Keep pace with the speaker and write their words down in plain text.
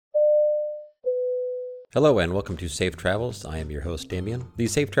Hello and welcome to Safe Travels. I am your host, Damien. The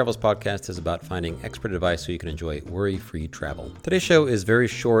Safe Travels podcast is about finding expert advice so you can enjoy worry-free travel. Today's show is very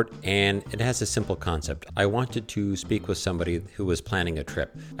short and it has a simple concept. I wanted to speak with somebody who was planning a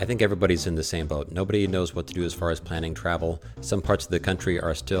trip. I think everybody's in the same boat. Nobody knows what to do as far as planning travel. Some parts of the country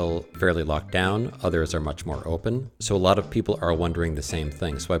are still fairly locked down. Others are much more open. So a lot of people are wondering the same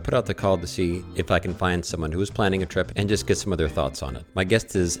thing. So I put out the call to see if I can find someone who is planning a trip and just get some of their thoughts on it. My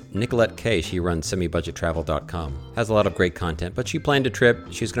guest is Nicolette Kay. She runs semibudgettravel.com. Has a lot of great content, but she planned a trip.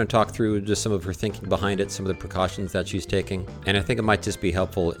 She's going to talk through just some of her thinking behind it, some of the precautions that she's taking, and I think it might just be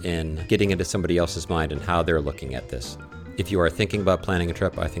helpful in getting into somebody else's mind and how they're looking at this. If you are thinking about planning a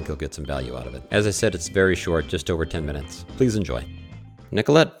trip, I think you'll get some value out of it. As I said, it's very short, just over 10 minutes. Please enjoy.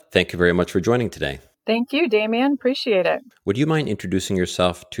 Nicolette, thank you very much for joining today. Thank you, Damien. Appreciate it. Would you mind introducing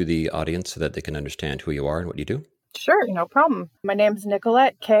yourself to the audience so that they can understand who you are and what you do? Sure, no problem. My name is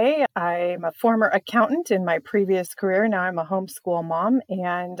Nicolette Kay. I'm a former accountant in my previous career. Now I'm a homeschool mom,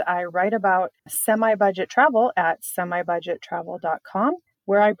 and I write about semi-budget travel at semibudgettravel.com,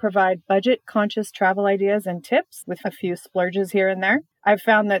 where I provide budget-conscious travel ideas and tips with a few splurges here and there. I've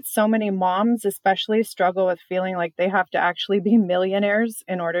found that so many moms especially struggle with feeling like they have to actually be millionaires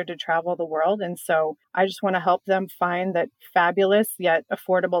in order to travel the world. And so I just want to help them find that fabulous yet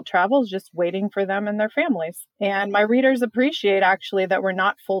affordable travel is just waiting for them and their families. And my readers appreciate actually that we're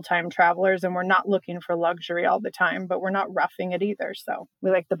not full-time travelers and we're not looking for luxury all the time, but we're not roughing it either. So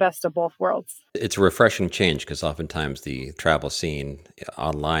we like the best of both worlds. It's a refreshing change because oftentimes the travel scene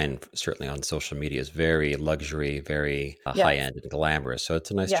online, certainly on social media, is very luxury, very high-end and glamorous. So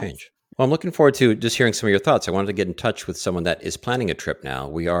it's a nice change. Well, I'm looking forward to just hearing some of your thoughts. I wanted to get in touch with someone that is planning a trip now.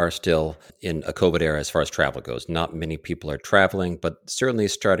 We are still in a COVID era as far as travel goes. Not many people are traveling, but certainly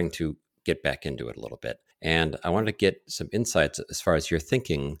starting to get back into it a little bit. And I wanted to get some insights as far as your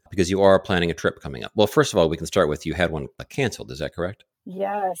thinking, because you are planning a trip coming up. Well, first of all, we can start with you had one canceled. Is that correct?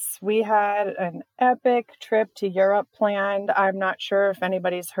 Yes, we had an epic trip to Europe planned. I'm not sure if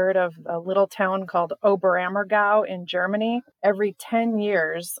anybody's heard of a little town called Oberammergau in Germany.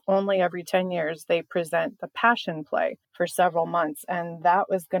 Only every 10 years, they present the Passion Play for several months. And that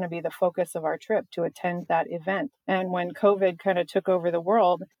was going to be the focus of our trip, to attend that event. And when COVID kind of took over the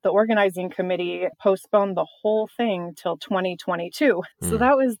world, the organizing committee postponed the whole thing till 2022. So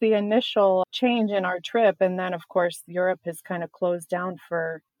that was the initial change in our trip. And then, of course, Europe has kind of closed down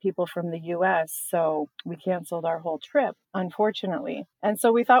for people from the US. So we canceled our whole trip, unfortunately. And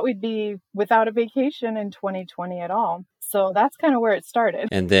so we thought we'd be without a vacation in 2020 at all. So that's kind of where it started.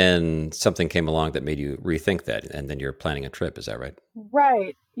 And then something came along that made you rethink that. And then you're planning a trip. Is that right?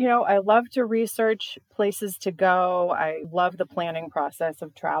 Right. I love to research places to go. I love the planning process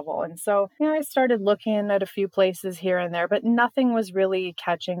of travel. And so, I started looking at a few places here and there, but nothing was really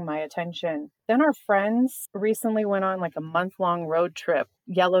catching my attention. Then our friends recently went on like a month-long road trip,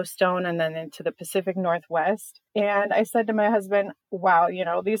 Yellowstone, and then into the Pacific Northwest. And I said to my husband, wow,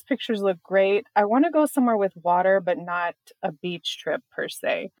 these pictures look great. I want to go somewhere with water, but not a beach trip per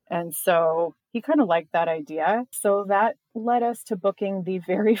se. And so he kind of liked that idea. So that led us to booking the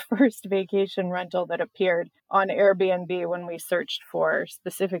very first vacation rental that appeared on Airbnb when we searched for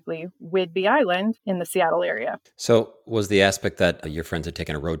specifically Whidbey Island in the Seattle area. So was the aspect that your friends had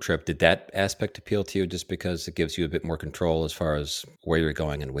taken a road trip, did that aspect appeal to you just because it gives you a bit more control as far as where you're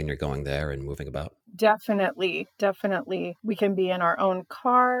going and when you're going there and moving about? Definitely. We can be in our own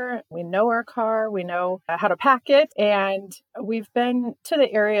car. We know our car. We know how to pack it. And we've been to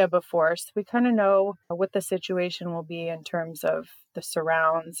the area before, so we kind of know what the situation will be in terms of the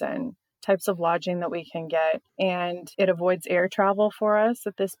surrounds and types of lodging that we can get. And it avoids air travel for us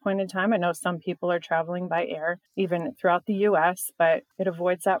at this point in time. I know some people are traveling by air, even throughout the US, but it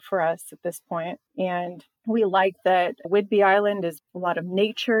avoids that for us at this point. And we like that Whidbey Island is a lot of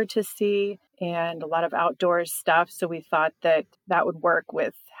nature to see and a lot of outdoors stuff. So we thought that that would work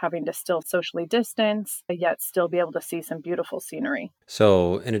with having to still socially distance, yet still be able to see some beautiful scenery.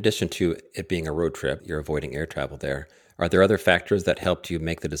 So in addition to it being a road trip, you're avoiding air travel there. Are there other factors that helped you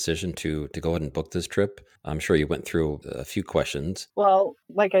make the decision to go ahead and book this trip? I'm sure you went through a few questions. Well,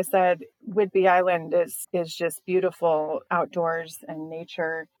 like I said, Whidbey Island is just beautiful outdoors and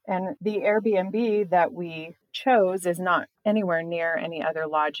nature. And the Airbnb that we chose is not anywhere near any other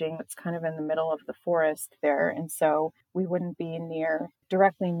lodging. It's kind of in the middle of the forest there. And so we wouldn't be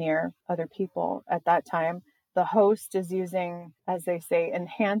directly near other people at that time. The host is using, as they say,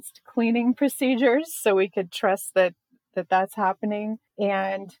 enhanced cleaning procedures, so we could trust that that's happening.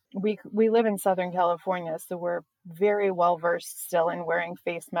 And we live in Southern California, so we're very well versed still in wearing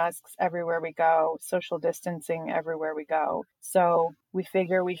face masks everywhere we go, social distancing everywhere we go. So we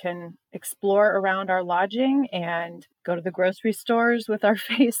figure we can explore around our lodging and go to the grocery stores with our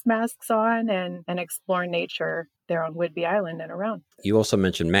face masks on and explore nature there on Whidbey Island and around. You also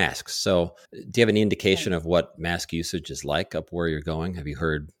mentioned masks. So do you have any indication of what mask usage is like up where you're going? Have you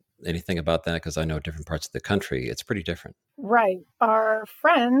heard anything about that? Because I know different parts of the country, it's pretty different. Right. Our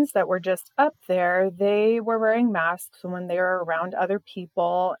friends that were just up there, they were wearing masks when they were around other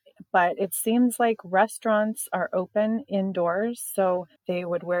people, but it seems like restaurants are open indoors, so they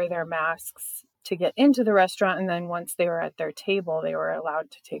would wear their masks to get into the restaurant. And then once they were at their table, they were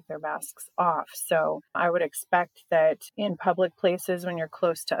allowed to take their masks off. So I would expect that in public places, when you're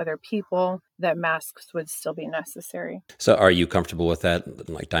close to other people, that masks would still be necessary. So are you comfortable with that,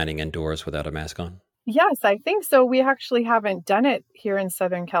 like dining indoors without a mask on? Yes, I think so. We actually haven't done it here in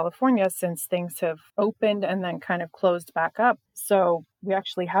Southern California since things have opened and then kind of closed back up. So we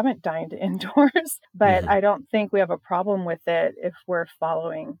actually haven't dined indoors, but I don't think we have a problem with it if we're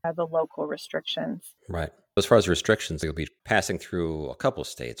following the local restrictions. Right. As far as restrictions, you'll be passing through a couple of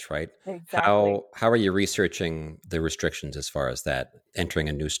states, right? Exactly. How are you researching the restrictions as far as that, entering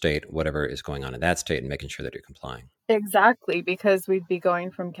a new state, whatever is going on in that state, and making sure that you're complying? Exactly, because we'd be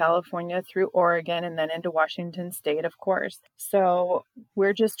going from California through Oregon and then into Washington State, of course. So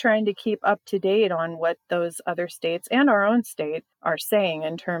we're just trying to keep up to date on what those other states and our own state are saying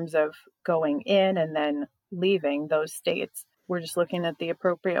in terms of going in and then leaving those states. We're just looking at the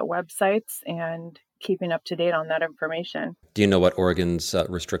appropriate websites and keeping up to date on that information. Do you know what Oregon's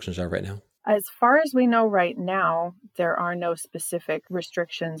restrictions are right now? As far as we know right now, there are no specific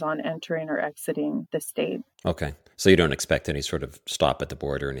restrictions on entering or exiting the state. Okay. So you don't expect any sort of stop at the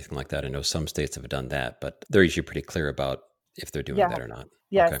border or anything like that. I know some states have done that, but they're usually pretty clear about if they're doing that or not.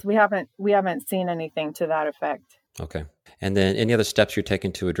 Yes, Okay. we haven't seen anything to that effect. Okay. And then any other steps you're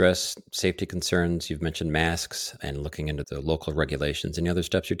taking to address safety concerns? You've mentioned masks and looking into the local regulations. Any other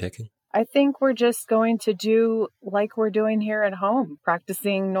steps you're taking? I think we're just going to do like we're doing here at home,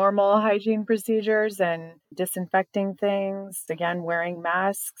 practicing normal hygiene procedures and disinfecting things, again, wearing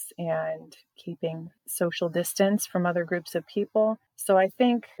masks and keeping social distance from other groups of people. So I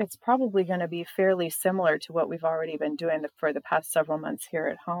think it's probably going to be fairly similar to what we've already been doing for the past several months here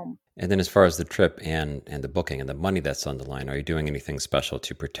at home. And then as far as the trip and the booking and the money that's on the line, are you doing anything special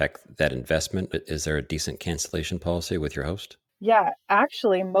to protect that investment? Is there a decent cancellation policy with your host? Yeah,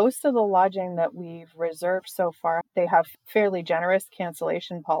 actually, most of the lodging that we've reserved so far, they have fairly generous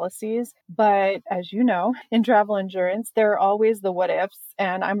cancellation policies. But as you know, in travel insurance, there are always the what ifs.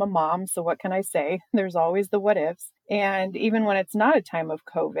 And I'm a mom, so what can I say? There's always the what ifs. And even when it's not a time of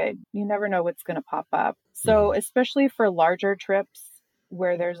COVID, you never know what's going to pop up. So especially for larger trips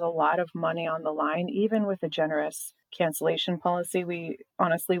where there's a lot of money on the line, even with a generous cancellation policy, we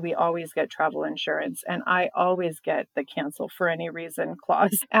always get travel insurance, and I always get the cancel for any reason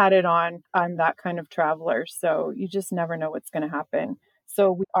clause added on. I'm that kind of traveler, so you just never know what's going to happen.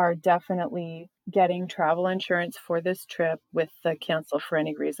 So we are definitely getting travel insurance for this trip with the cancel for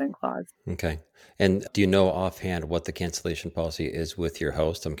any reason clause. Okay. And do you know offhand what the cancellation policy is with your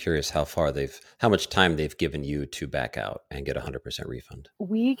host? I'm curious how much time they've given you to back out and get 100% refund.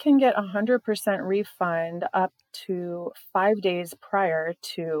 We can get 100% refund up to 5 days prior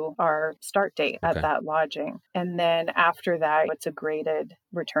to our start date at that lodging. And then after that, it's a graded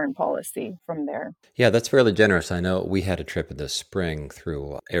return policy from there. Yeah, that's fairly generous. I know we had a trip in the spring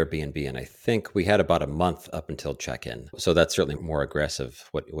through Airbnb, and I think we had about a month up until check-in. So that's certainly more aggressive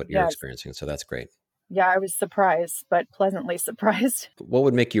what you're experiencing. So that's great. Yeah, I was surprised, but pleasantly surprised. What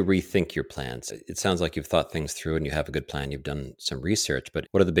would make you rethink your plans? It sounds like you've thought things through and you have a good plan. You've done some research, but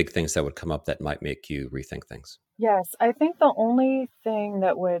what are the big things that would come up that might make you rethink things? Yes, I think the only thing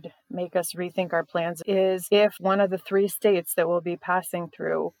that would make us rethink our plans is if one of the 3 states that we'll be passing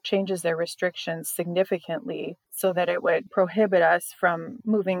through changes their restrictions significantly so that it would prohibit us from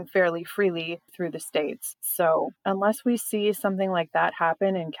moving fairly freely through the states. So unless we see something like that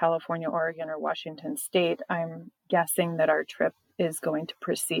happen in California, Oregon, or Washington State, I'm guessing that our trip is going to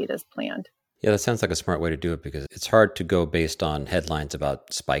proceed as planned. Yeah, that sounds like a smart way to do it because it's hard to go based on headlines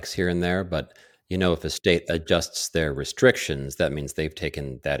about spikes here and there, but if a state adjusts their restrictions, that means they've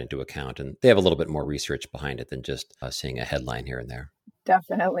taken that into account and they have a little bit more research behind it than just seeing a headline here and there.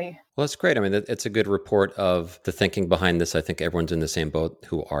 Definitely. Well, that's great. I mean, it's a good report of the thinking behind this. I think everyone's in the same boat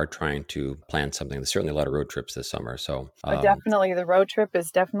who are trying to plan something. There's certainly a lot of road trips this summer. So, Definitely. The road trip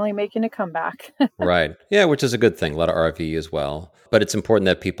is definitely making a comeback. right. Yeah, which is a good thing. A lot of RV as well. But it's important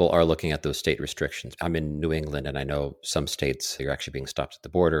that people are looking at those state restrictions. I'm in New England, and I know some states you're actually being stopped at the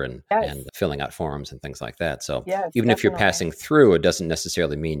border and, Yes. and filling out forms and things like that. So Yes, even if you're definitely. passing through, it doesn't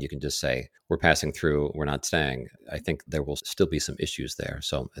necessarily mean you can just say, we're passing through, we're not staying. I think there will still be some issues there.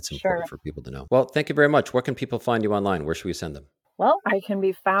 So it's important Sure. for people to know. Well, thank you very much. Where can people find you online? Where should we send them? Well, I can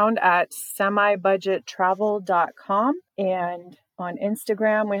be found at semibudgettravel.com, and on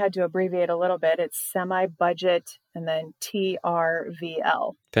Instagram, we had to abbreviate a little bit. It's semibudget and then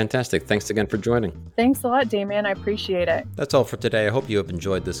TRVL. Fantastic. Thanks again for joining. Thanks a lot, Damien. I appreciate it. That's all for today. I hope you have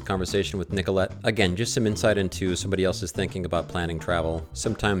enjoyed this conversation with Nicolette. Again, just some insight into somebody else's thinking about planning travel.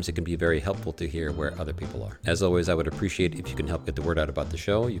 Sometimes it can be very helpful to hear where other people are. As always, I would appreciate if you can help get the word out about the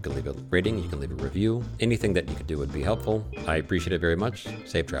show. You can leave a rating, you can leave a review. Anything that you could do would be helpful. I appreciate it very much.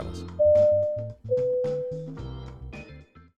 Safe travels.